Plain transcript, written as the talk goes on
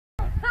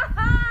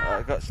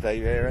I've got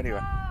Steve here anyway.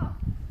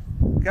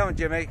 Come on,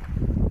 Jimmy.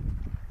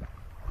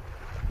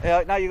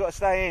 Yeah, no, you've got to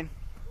stay in.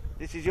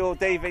 This is your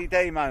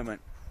DVD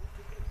moment.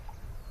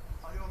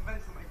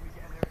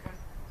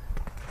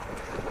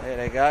 There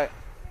they go.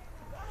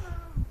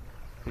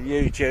 For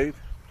YouTube.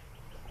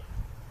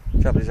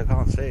 Trouble is I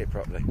can't see it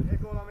properly. Yeah,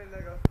 go on, I'm in,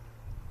 there go.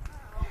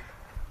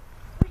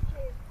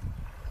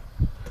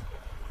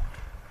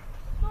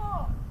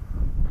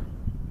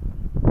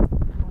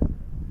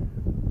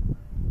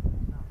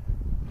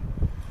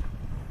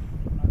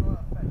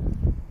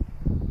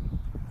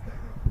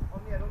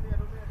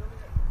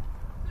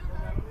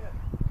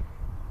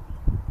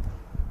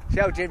 See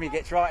how Jimmy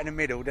gets right in the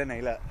middle, doesn't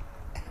he? Look.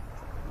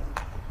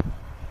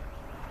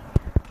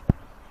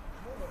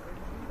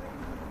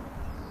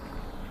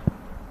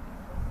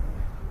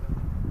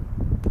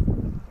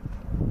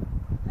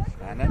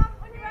 Shannon.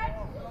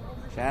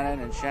 Shannon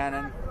and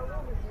Shannon.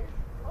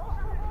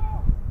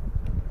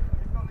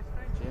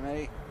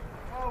 Jimmy.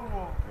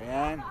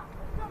 Rianne.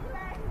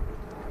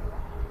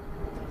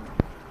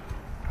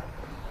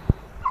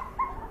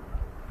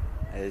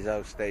 There's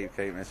old Steve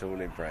keeping us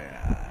all in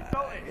prayer.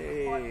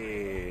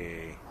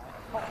 Hey.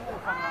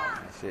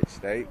 That's it,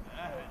 Steve.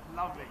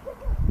 Lovely.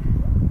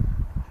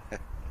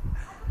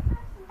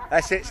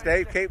 That's it,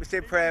 Steve. Keep us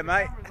in prayer,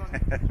 mate.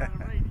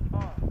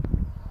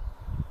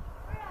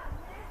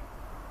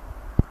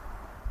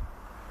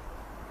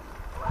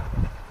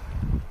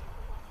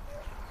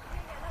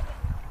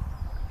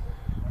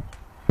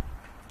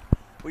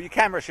 Well, you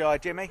camera shy,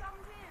 Jimmy.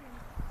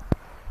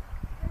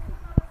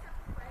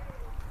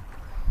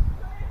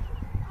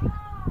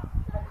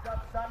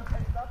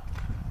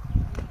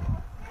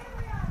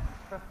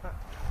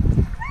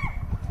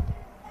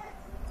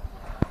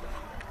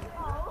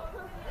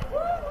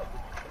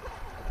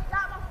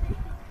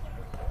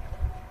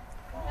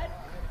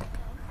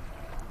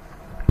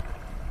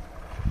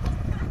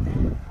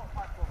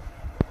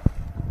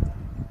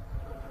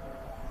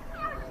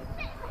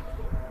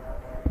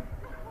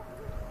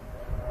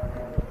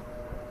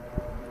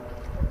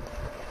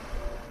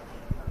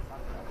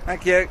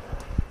 Thank you.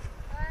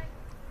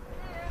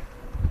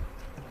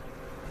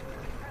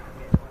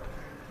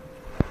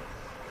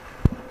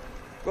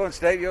 Go on,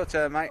 Steve, your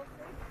turn, mate.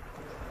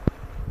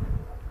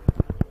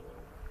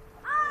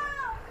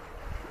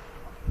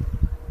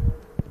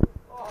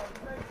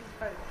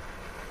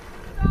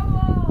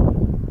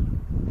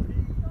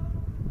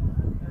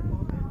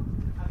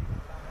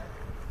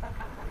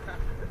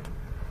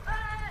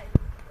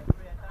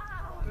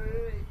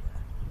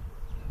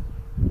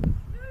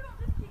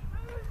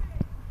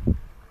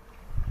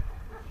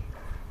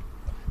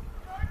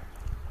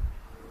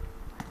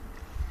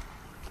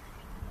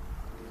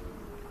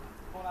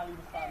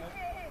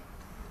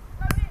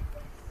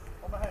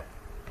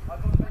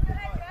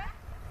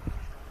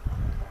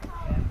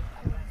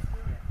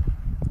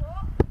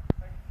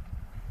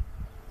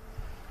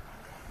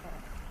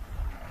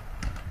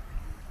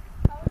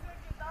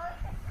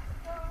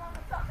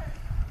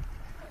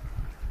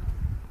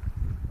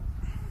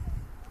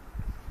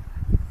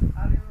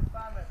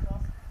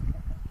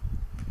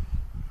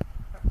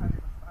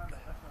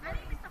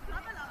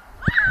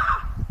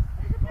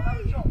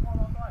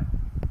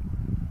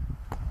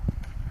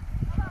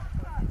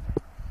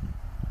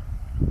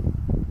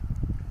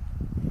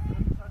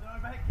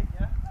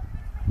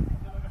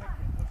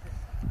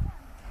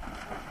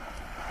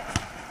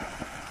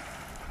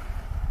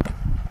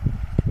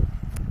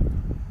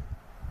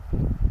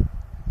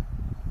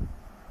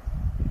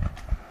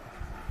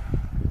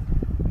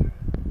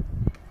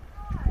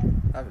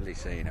 Lovely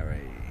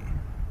scenery.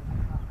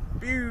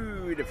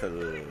 Beautiful.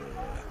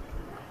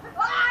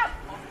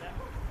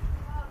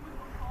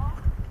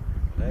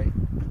 Hey.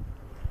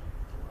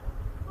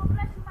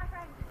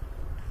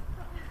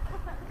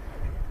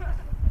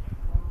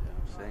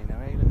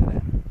 Scenery, look at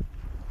that.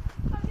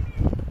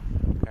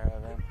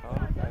 Caravan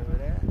park over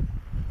there.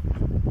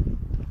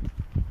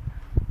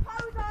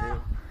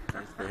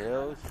 There's the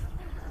hills.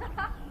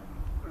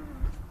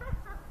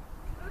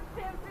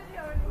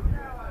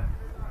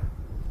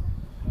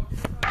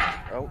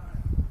 Oh.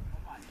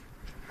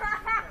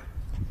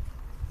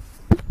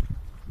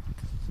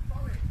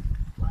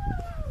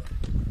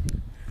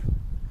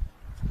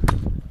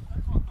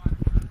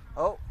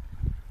 Oh.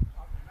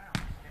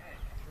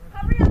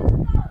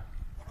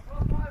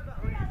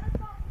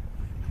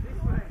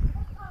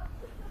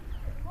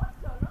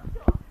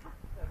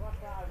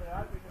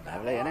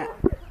 Lovely, isn't it?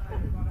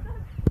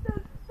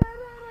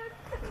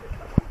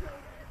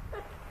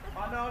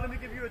 Oh no, let me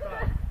give you a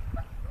dive.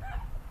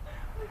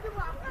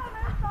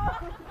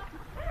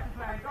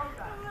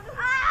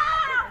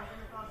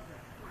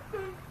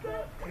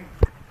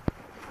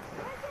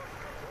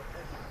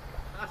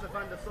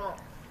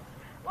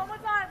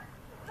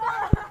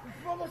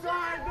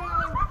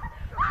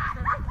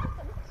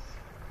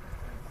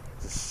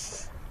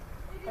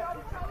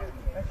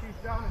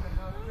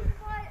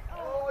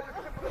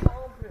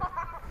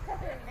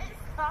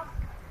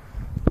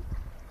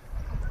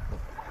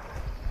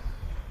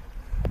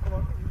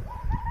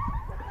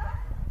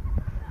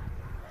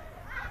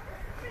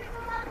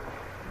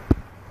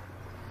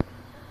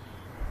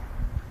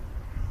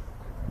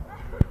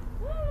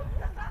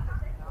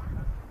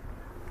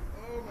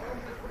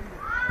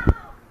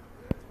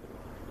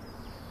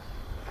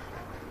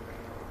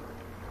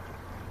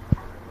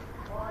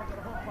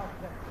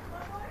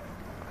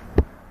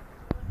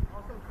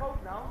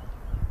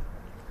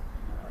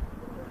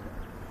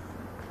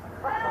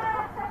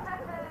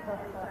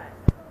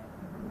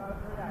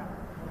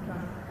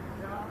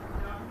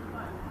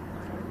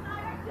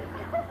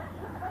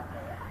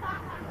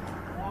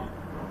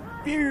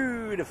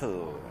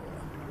 Beautiful.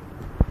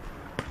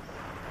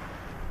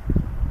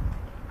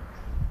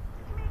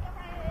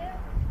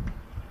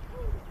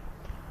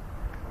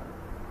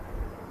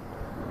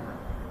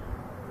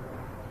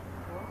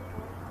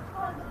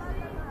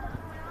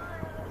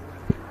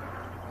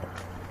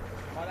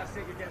 Oh, that's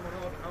it, you're getting one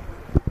order now.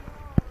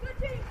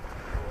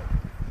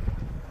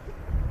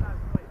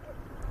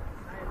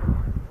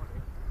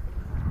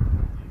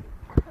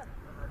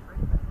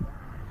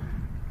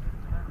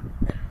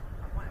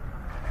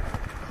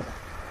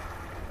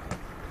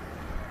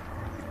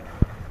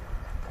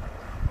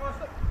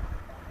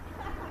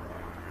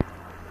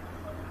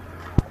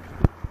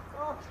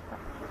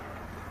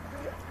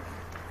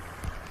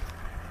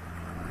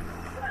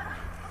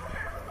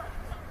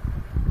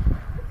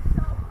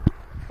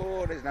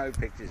 Oh, there's no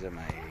pictures of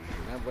me.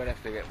 We'll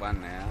have to get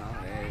one now.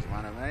 There's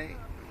one of me.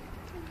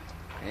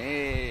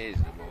 Here's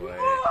the boy.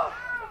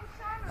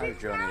 No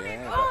Johnny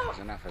there, but there's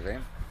enough of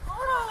him.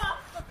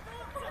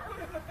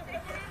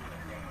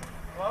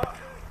 What?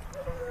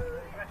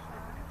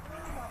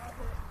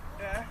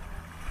 Yeah.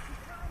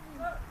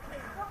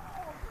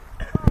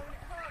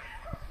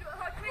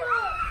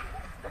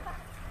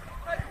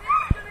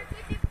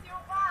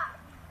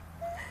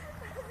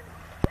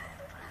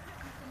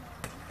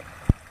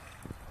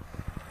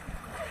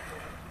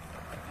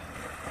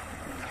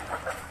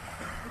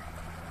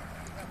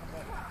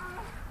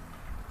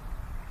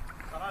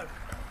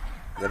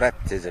 The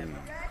baptism.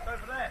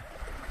 Over there.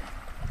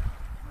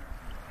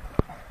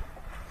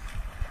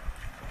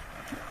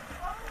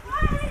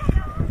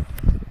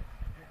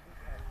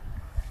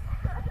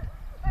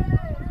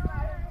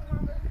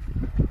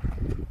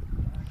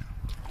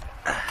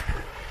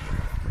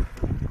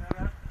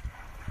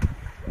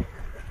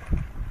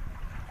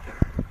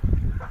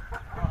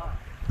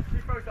 She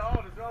throws that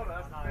hard as well,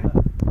 that's nice.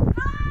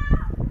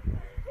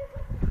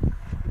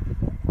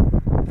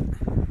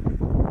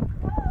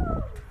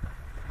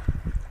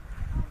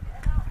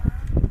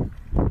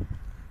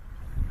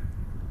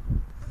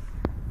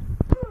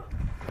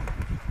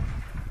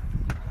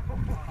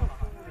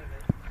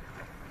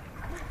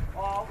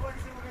 Oh, what do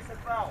you think of this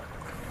about?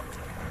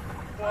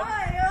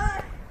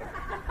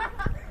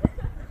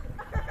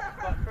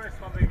 But Chris,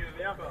 one bigger than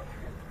the other.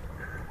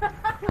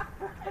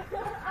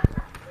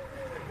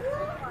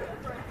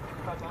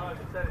 That's what I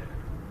just said it.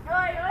 I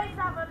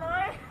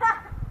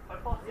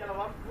passed the other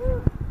one.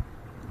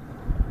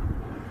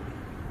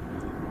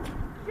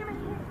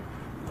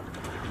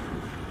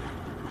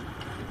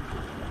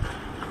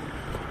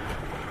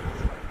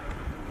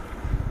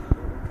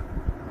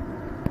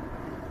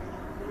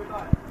 What we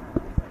like?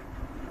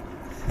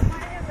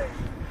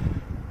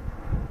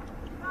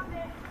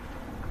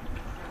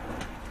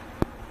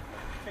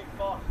 Think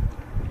fast.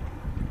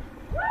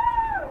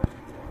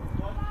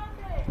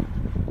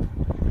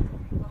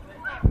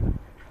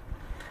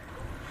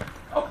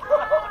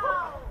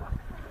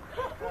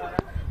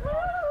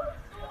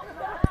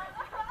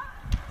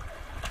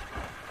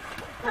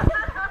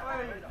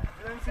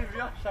 You don't seem to be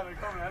up, Shannon,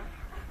 come on then.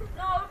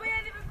 No, we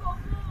ain't even got a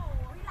ball.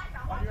 He like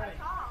that one ready?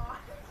 car.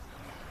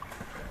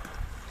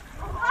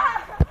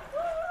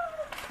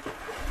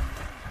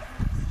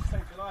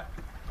 Saved your life.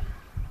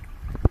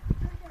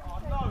 Oh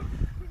no!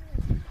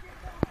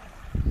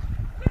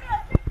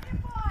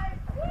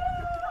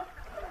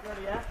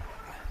 Ready, yeah?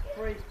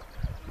 3,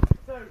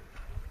 2, 1.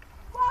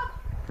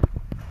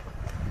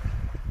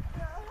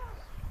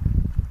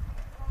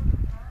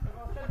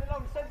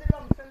 Send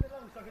it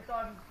long so I can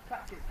dive and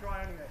catch it dry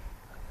anyway.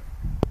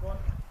 Go on.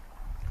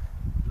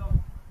 Long.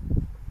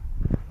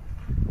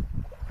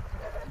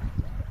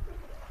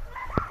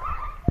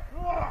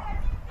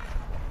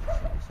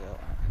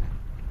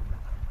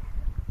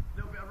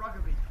 Little bit of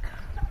rugby.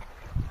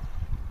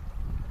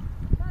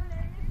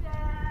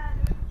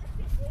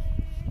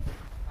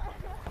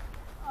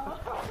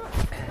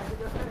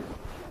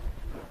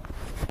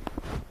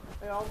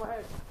 Hey, on my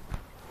head.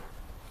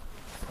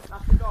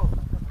 That's the goal.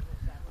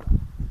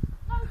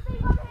 No,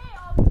 Steve, I'm here.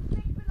 Oh, you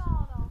big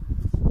banana.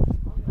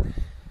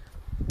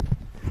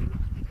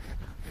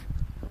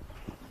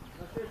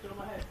 That's it, on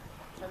my head.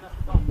 And that's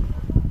the goal.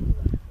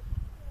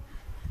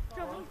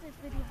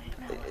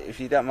 If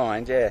you don't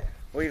mind, yeah.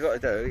 All you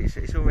got to do,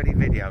 it's already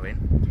videoing.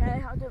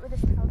 Okay, I'll do it with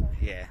this towel.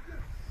 Yeah.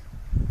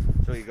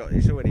 So you got,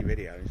 it's already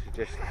videoing. So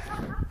just,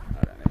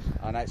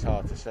 I know it's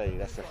hard to see.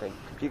 That's the thing.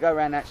 If you go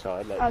around that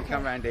side, look, you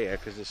come around here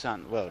because the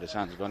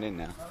sun's gone in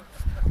now.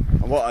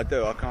 And what I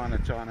do, I kind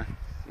of try to,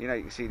 you know,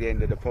 you can see the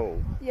end of the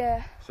pool,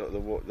 Yeah. sort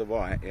of the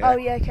white. Yeah. Oh,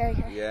 yeah, okay.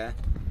 Yeah.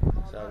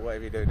 So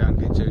whatever you do, don't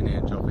get too near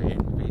and drop it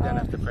in. But you don't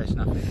have to press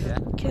nothing. Yeah.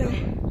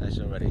 Okay. That's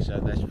already. So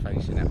that's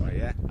facing that way.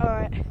 Yeah.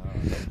 Alright.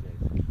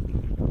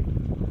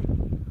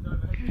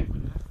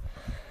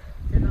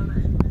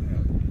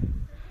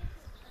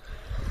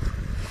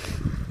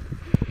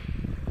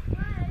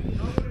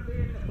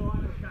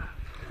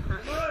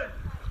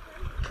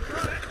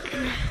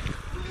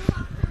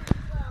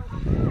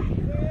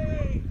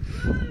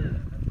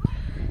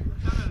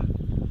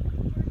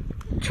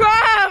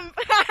 Trump!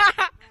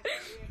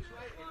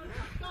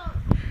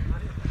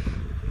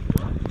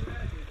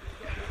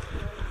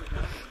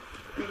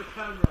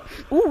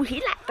 Ooh,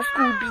 he like the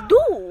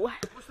Scooby-Doo.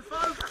 What's the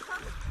phone?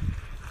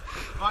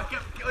 Right,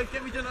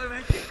 get me done over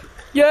here.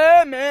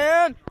 Yeah,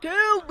 man.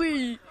 Tell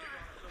me.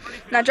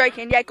 Not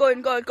joking. Yeah, go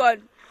on.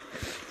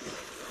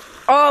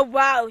 Oh,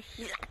 wow.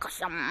 He's like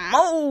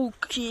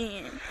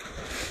smoking.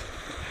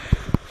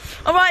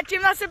 All right,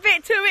 Jim, that's a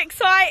bit too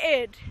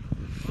excited.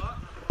 What?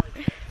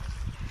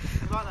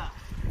 Like that?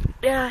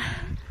 Yeah.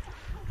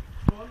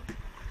 Go on.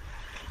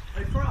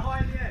 Hey, throw it high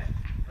in the air.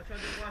 I'll try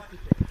and do a bicycle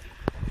kick.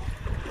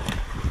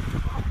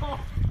 Oh,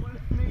 what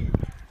is me?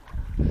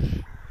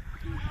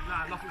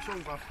 Nah, nothing's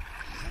wrong, bro.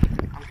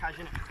 I'm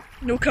catching it.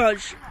 No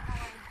cuz.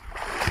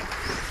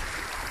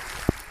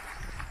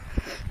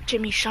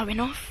 Jimmy's showing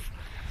off.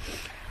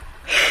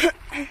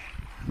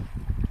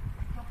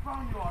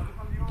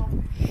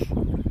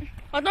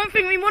 I don't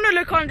think we want to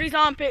look under his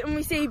armpit when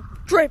we see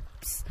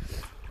drips.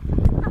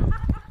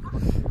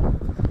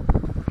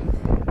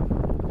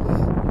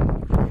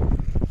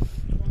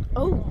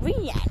 Oh,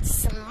 we are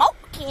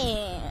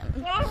smoking.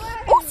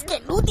 Oh,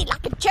 skin nudie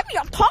like a cherry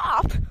on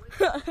top.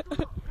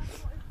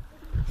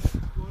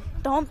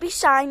 Don't be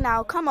shy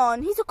now. Come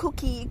on, he's a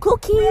cookie.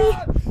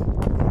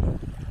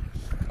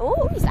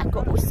 Oh, he's like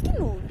a skin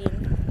nudie.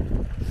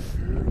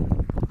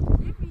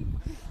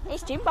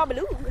 It's Jim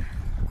Babaloo.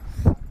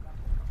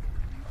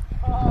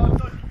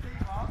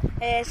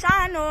 Hey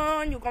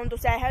Shannon, you come to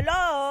say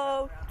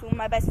hello to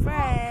my best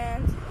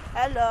friend.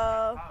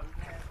 Hello.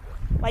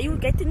 Why you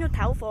getting your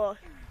towel for?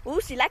 Oh,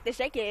 she like to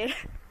shake it.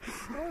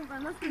 Oh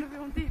man, that's gonna be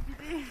on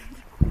DVD.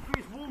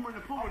 It's warmer in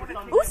the pool when the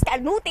sun Oh,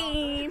 skin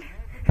nudie.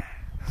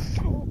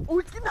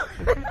 Oh, skin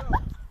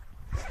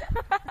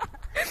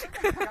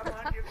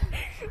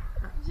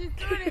She's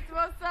doing it to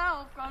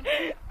herself, can't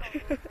she?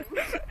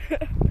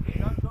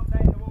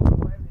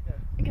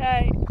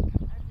 Okay.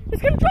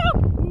 It's gonna drop!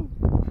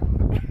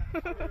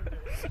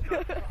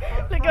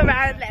 Look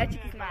around, let her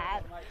cheeky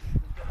smile.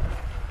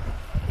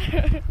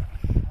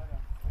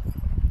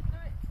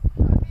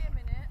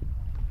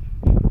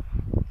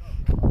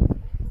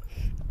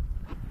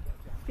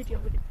 Video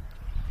with it.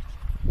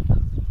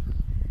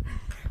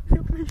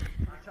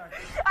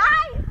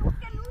 Ay!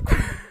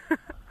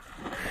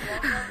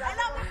 I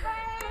love my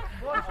friend!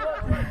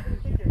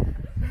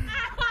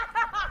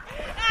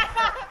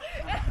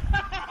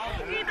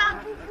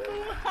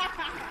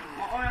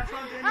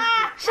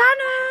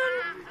 Shannon!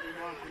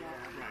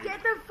 Get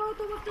the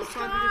photo of the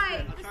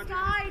sky!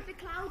 The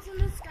clouds in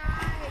the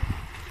sky!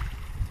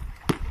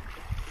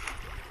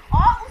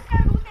 Oh,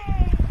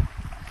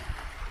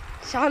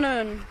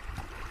 Shannon!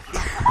 He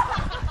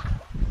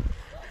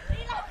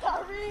like the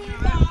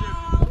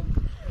rebound!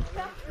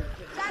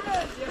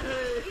 Shannon!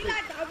 He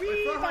like the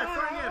rebound!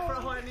 Throw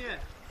it high in the air.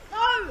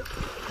 No!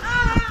 Ah!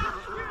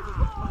 You're a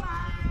poor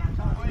man!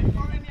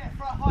 Throw it in the air,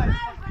 throw it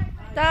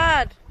high.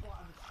 Dad!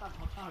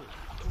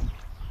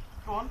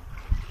 Go on.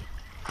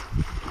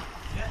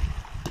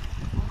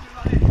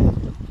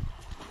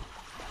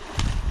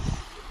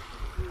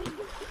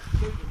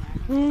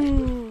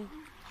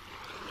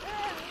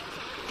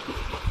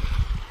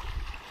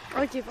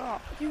 I give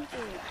up. You do it.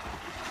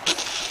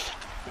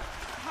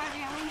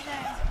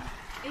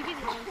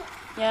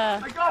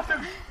 Yeah. I got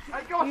him!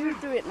 You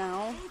do it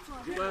now.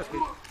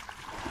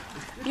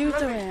 You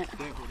do it.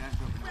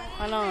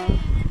 I know.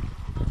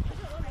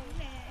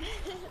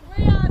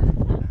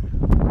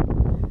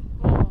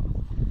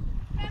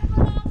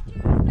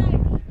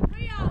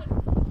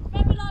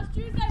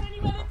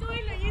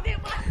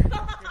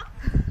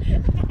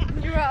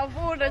 You're out of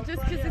order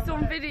just because it's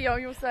on video,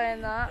 you're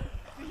saying that.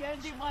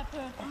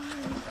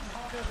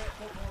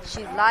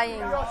 She's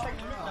lying. What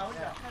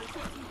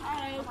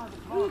are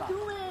you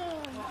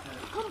doing?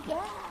 Come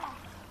back.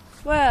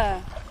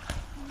 Where?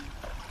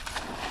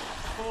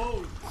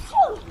 Oh.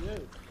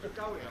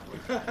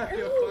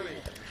 You're funny.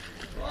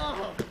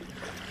 Oh.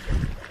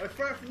 I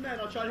throw it from there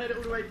and I'll try and head it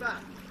all the way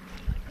back.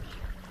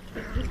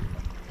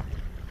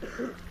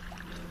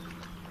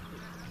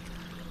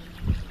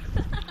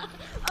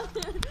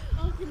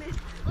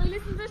 Oh,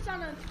 listen to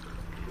Shannon.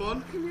 Go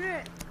on. Can you hear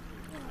it?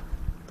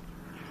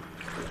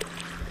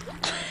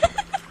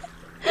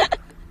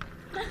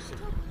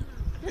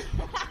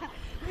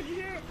 Can you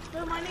hear it? No,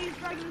 my knee's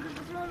dragging into the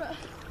stroller.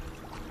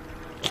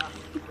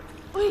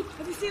 Wait,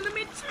 have you seen the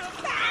mid-trip?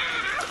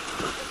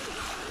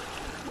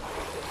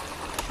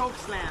 Choke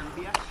slam,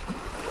 yeah.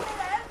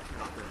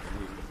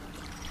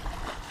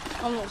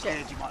 I'm not sure.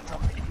 You might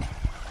drop it.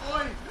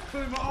 Oi!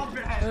 Through my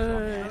armpit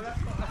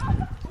head.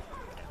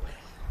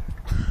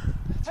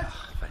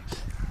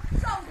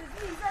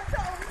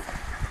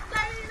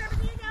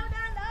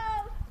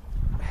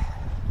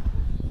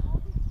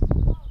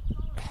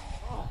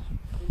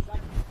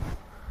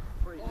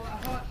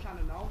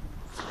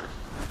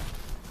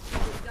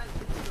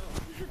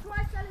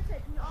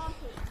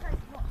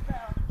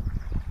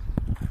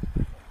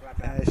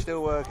 It's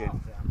still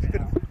working. It's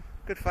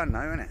good fun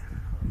though, isn't it?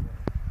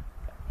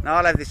 Now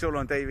I'll have this all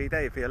on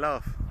DVD for your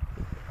laugh,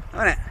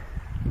 won't it?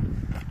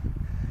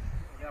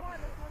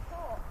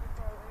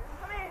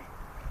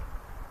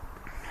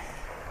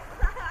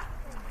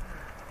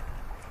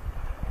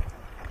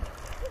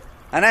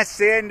 And that's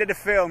the end of the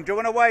film. Do you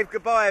want to wave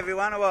goodbye,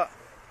 everyone, or what?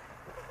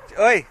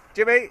 Oi,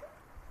 Jimmy?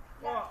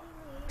 What?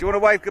 Do you want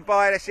to wave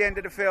goodbye? That's the end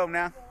of the film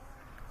now.